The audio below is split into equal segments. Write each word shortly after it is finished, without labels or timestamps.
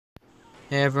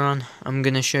Hey everyone, I'm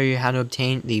gonna show you how to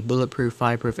obtain the bulletproof,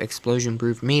 fireproof,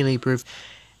 explosion-proof, melee-proof,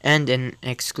 and an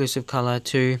exclusive color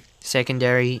to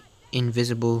secondary,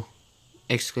 invisible,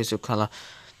 exclusive color,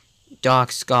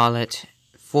 Dark Scarlett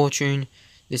Fortune.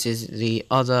 This is the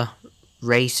other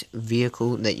race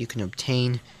vehicle that you can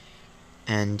obtain,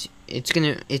 and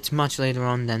it's much later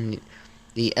on than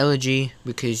the Elegy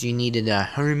because you needed a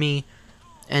homie,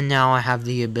 and now I have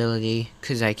the ability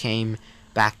because I came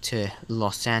back to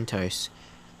Los Santos.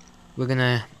 We're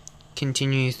gonna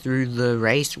continue through the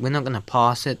race. We're not gonna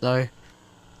pass it though.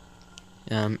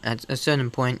 At a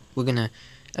certain point, we're gonna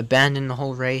abandon the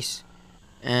whole race,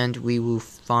 and we will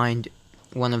find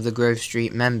one of the Grove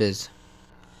Street members.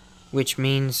 Which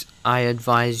means I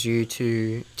advise you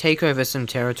to take over some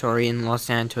territory in Los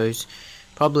Santos,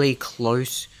 probably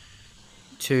close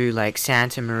to like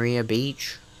Santa Maria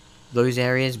Beach, those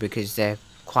areas, because they're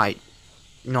quite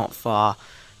not far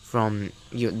from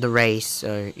the race,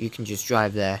 so you can just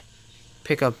drive there,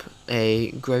 pick up a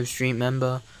Grove Street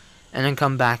member, and then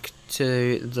come back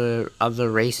to the other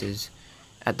races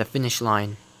at the finish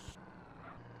line.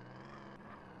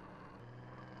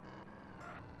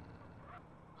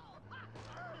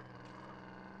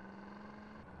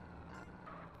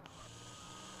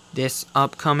 This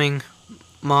upcoming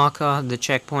marker, the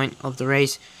checkpoint of the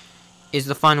race, is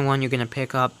the final one you're going to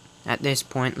pick up. At this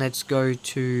point, let's go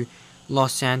to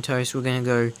Los Santos. We're going to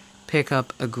go pick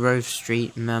up a Grove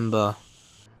Street member.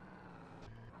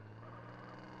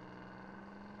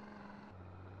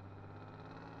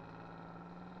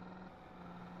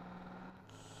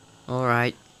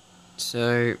 Alright,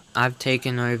 so I've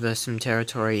taken over some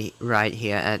territory right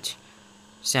here at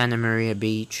Santa Maria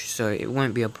Beach, so it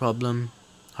won't be a problem,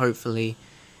 hopefully.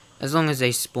 As long as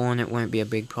they spawn, it won't be a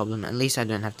big problem. At least I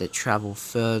don't have to travel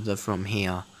further from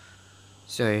here.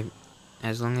 So,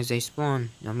 as long as they spawn,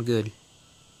 I'm good.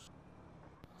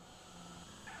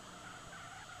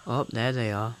 Oh, there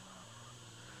they are.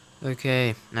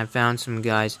 Okay, I found some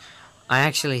guys. I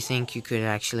actually think you could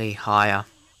actually hire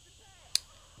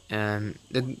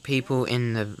the people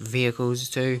in the vehicles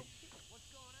too.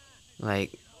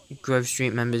 Like, Grove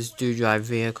Street members do drive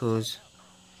vehicles,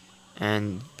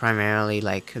 and primarily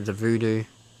like the Voodoo,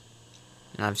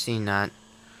 and I've seen that.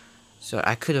 So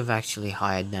I could have actually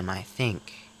hired them, I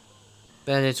think.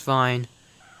 But it's fine.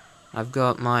 I've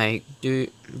got my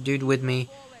dude with me,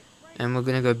 and we're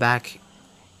gonna go back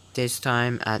this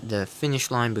time at the finish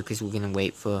line because we're gonna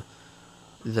wait for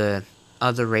the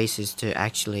other races to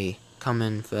actually come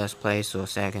in first place or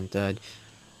second, third.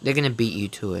 They're gonna beat you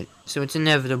to it. So it's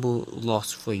inevitable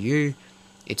loss for you.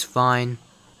 It's fine.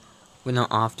 We're not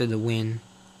after the win.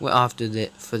 We're after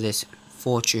for this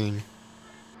fortune.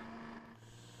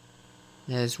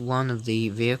 There's one of the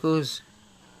vehicles.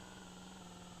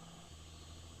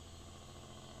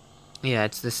 Yeah,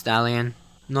 it's the Stallion.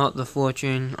 Not the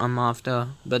fortune I'm after,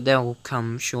 but they'll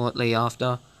come shortly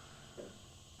after.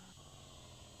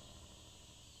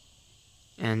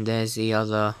 And there's the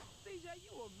other.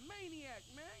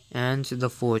 And the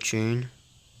fortune.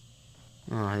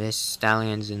 Oh, this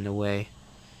Stallion's in the way.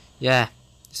 Yeah,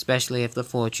 especially if the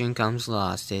fortune comes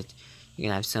last, you're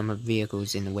gonna have some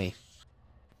vehicles in the way.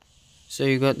 So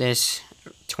you got this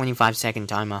 25-second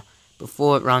timer.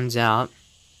 Before it runs out,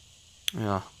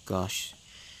 oh gosh,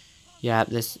 yeah,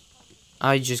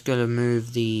 I just gotta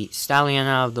move the Stallion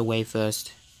out of the way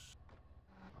first.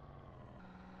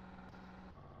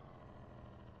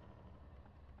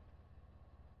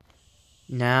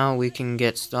 Now we can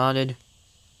get started.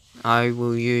 I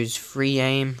will use free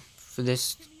aim for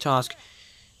this task.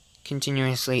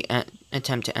 Continuously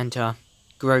attempt to enter.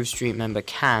 Grove Street member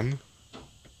can.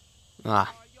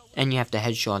 And you have to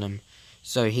headshot him,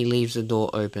 so he leaves the door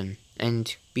open.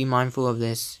 And be mindful of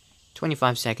this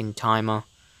 25-second timer.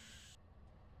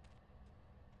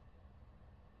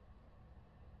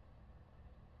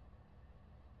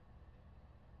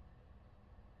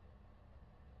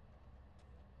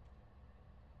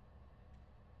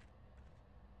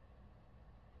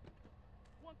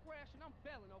 One crash and I'm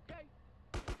bailing, okay?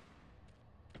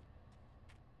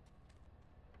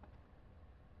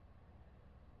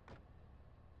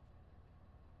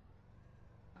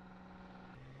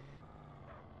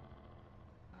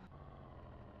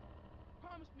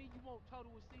 Promise me you won't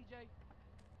total with CJ.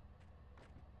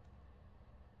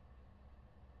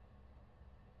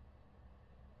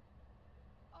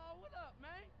 Oh, what up, man?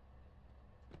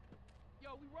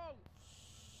 Yo, we roll.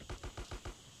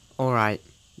 Alright,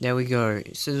 there we go.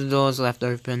 So the door's left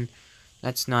open.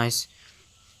 That's nice.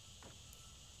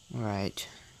 Alright,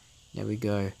 there we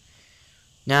go.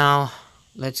 Now,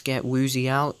 let's get Woozie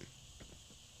out.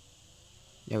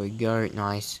 There we go,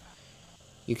 nice.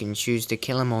 You can choose to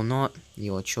kill him or not,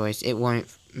 your choice. It won't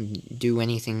do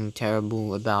anything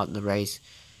terrible about the race.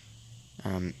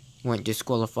 Won't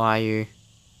disqualify you.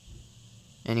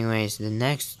 Anyways, the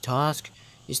next task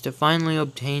is to finally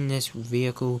obtain this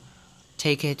vehicle,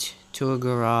 take it to a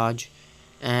garage,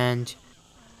 and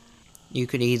you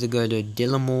could either go to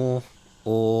Dillimore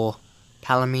or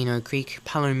Palimino Creek.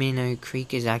 Palimino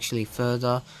Creek is actually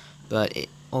further, but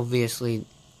obviously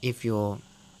if you're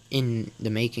in the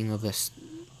making of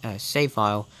a save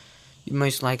file, you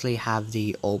most likely have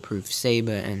the all-proof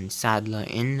Sabre and Saddler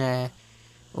in there,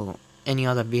 or any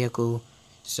other vehicle.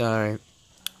 So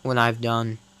what I've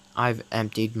done, I've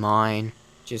emptied mine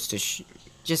just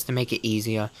to make it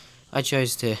easier. I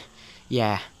chose to,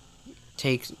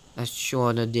 take a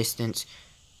shorter distance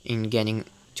in getting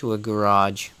to a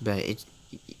garage, but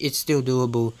it's still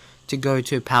doable to go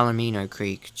to Palimino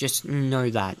Creek. Just know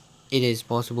that it is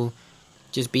possible.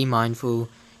 Just be mindful.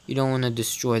 You don't want to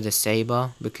destroy the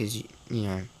Sabre because, you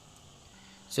know.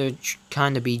 So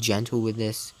kind of be gentle with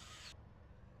this.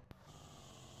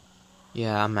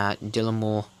 Yeah, I'm at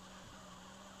Dillimore.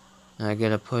 I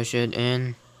gotta push it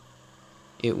in.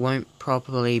 It won't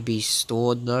properly be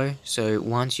stored though, so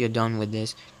once you're done with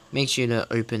this, make sure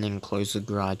to open and close the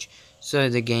garage so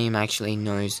the game actually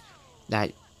knows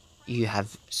that you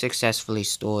have successfully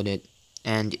stored it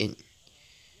and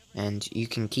you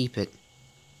can keep it.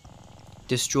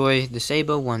 Destroy the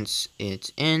Sabre once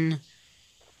it's in.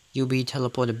 You'll be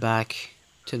teleported back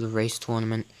to the race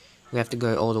tournament. We have to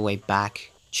go all the way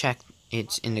back. Check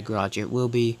it's in the garage. It will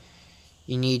be.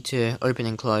 You need to open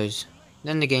and close.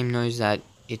 Then the game knows that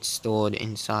it's stored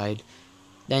inside.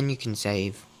 Then you can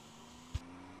save.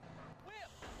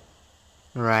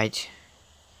 Right.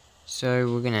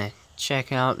 So we're gonna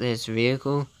check out this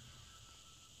vehicle.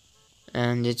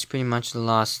 And it's pretty much the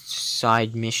last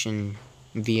side mission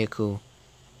vehicle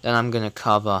that I'm gonna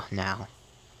cover now.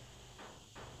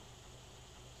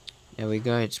 There we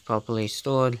go, it's properly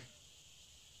stored.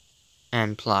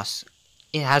 And plus,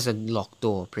 it has a locked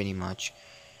door pretty much.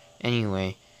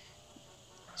 Anyway,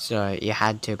 so you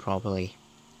had to properly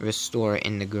restore it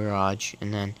in the garage,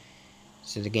 and then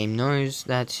so the game knows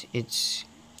that it's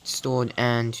stored.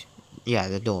 And yeah,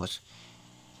 the doors.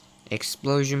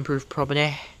 Explosion proof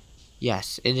property.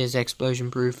 Yes, it is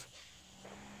explosion proof.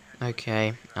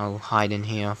 Okay, I'll hide in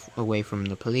here away from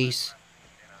the police.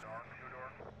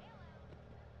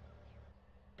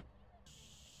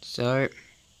 So,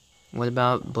 what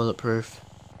about bulletproof?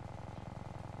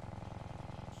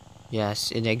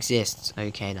 Yes, it exists.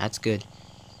 Okay, that's good.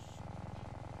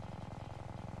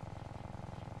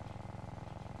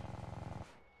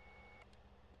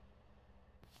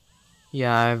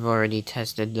 Yeah, I've already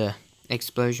tested the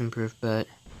explosion proof, but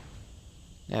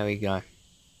there we go.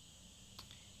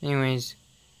 Anyways,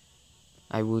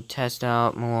 I will test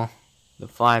out more the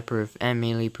fireproof and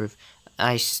melee proof.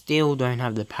 I still don't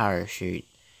have the parachute.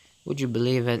 Would you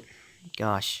believe it?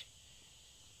 Gosh.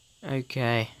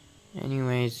 Okay.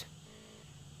 Anyways,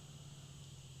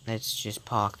 let's just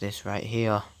park this right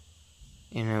here.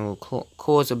 And it will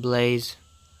cause a blaze,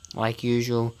 like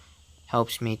usual.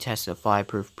 Helps me test the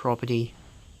fireproof property.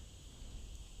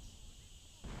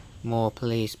 More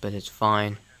police, but it's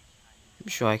fine. I'm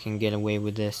sure I can get away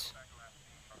with this.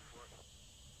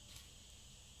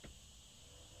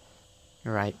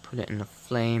 Alright, put it in the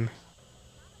flame.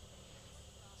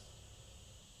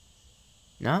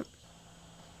 No?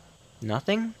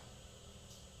 Nothing?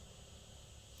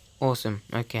 Awesome,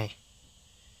 okay.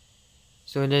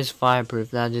 So it is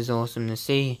fireproof, that is awesome to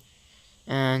see.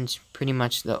 And pretty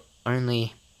much the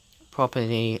only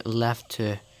property left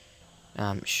to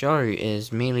show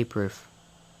is melee proof.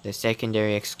 The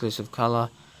secondary exclusive color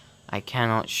I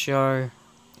cannot show.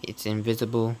 It's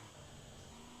invisible.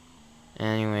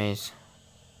 Anyways,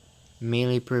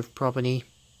 melee proof property.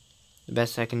 The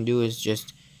best I can do is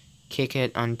just kick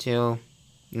it until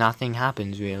nothing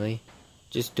happens really.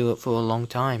 Just do it for a long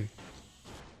time.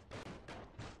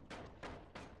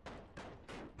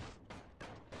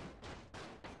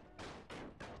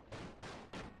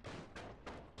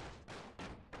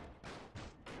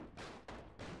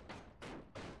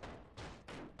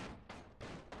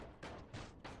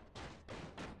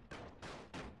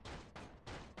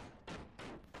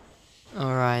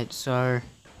 Alright, so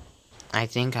I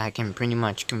think I can pretty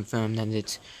much confirm that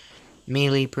it's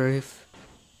melee proof.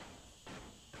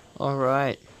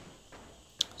 Alright.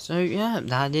 So yeah,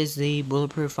 that is the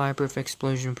bulletproof, fireproof,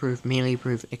 explosion proof, melee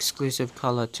proof, exclusive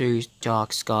color 2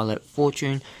 Dark Scarlett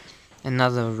Fortune.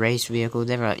 Another race vehicle.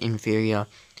 There are inferior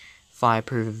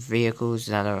fireproof vehicles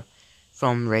that are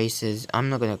from races. I'm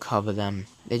not going to cover them.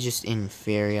 They're just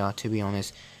inferior, to be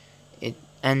honest.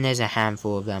 and there's a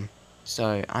handful of them.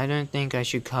 So I don't think I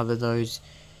should cover those.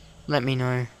 Let me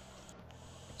know.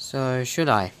 So should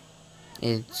I?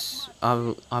 It's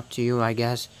up to you, I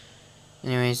guess.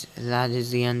 Anyways, that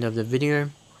is the end of the video.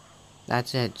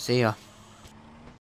 That's it. See ya.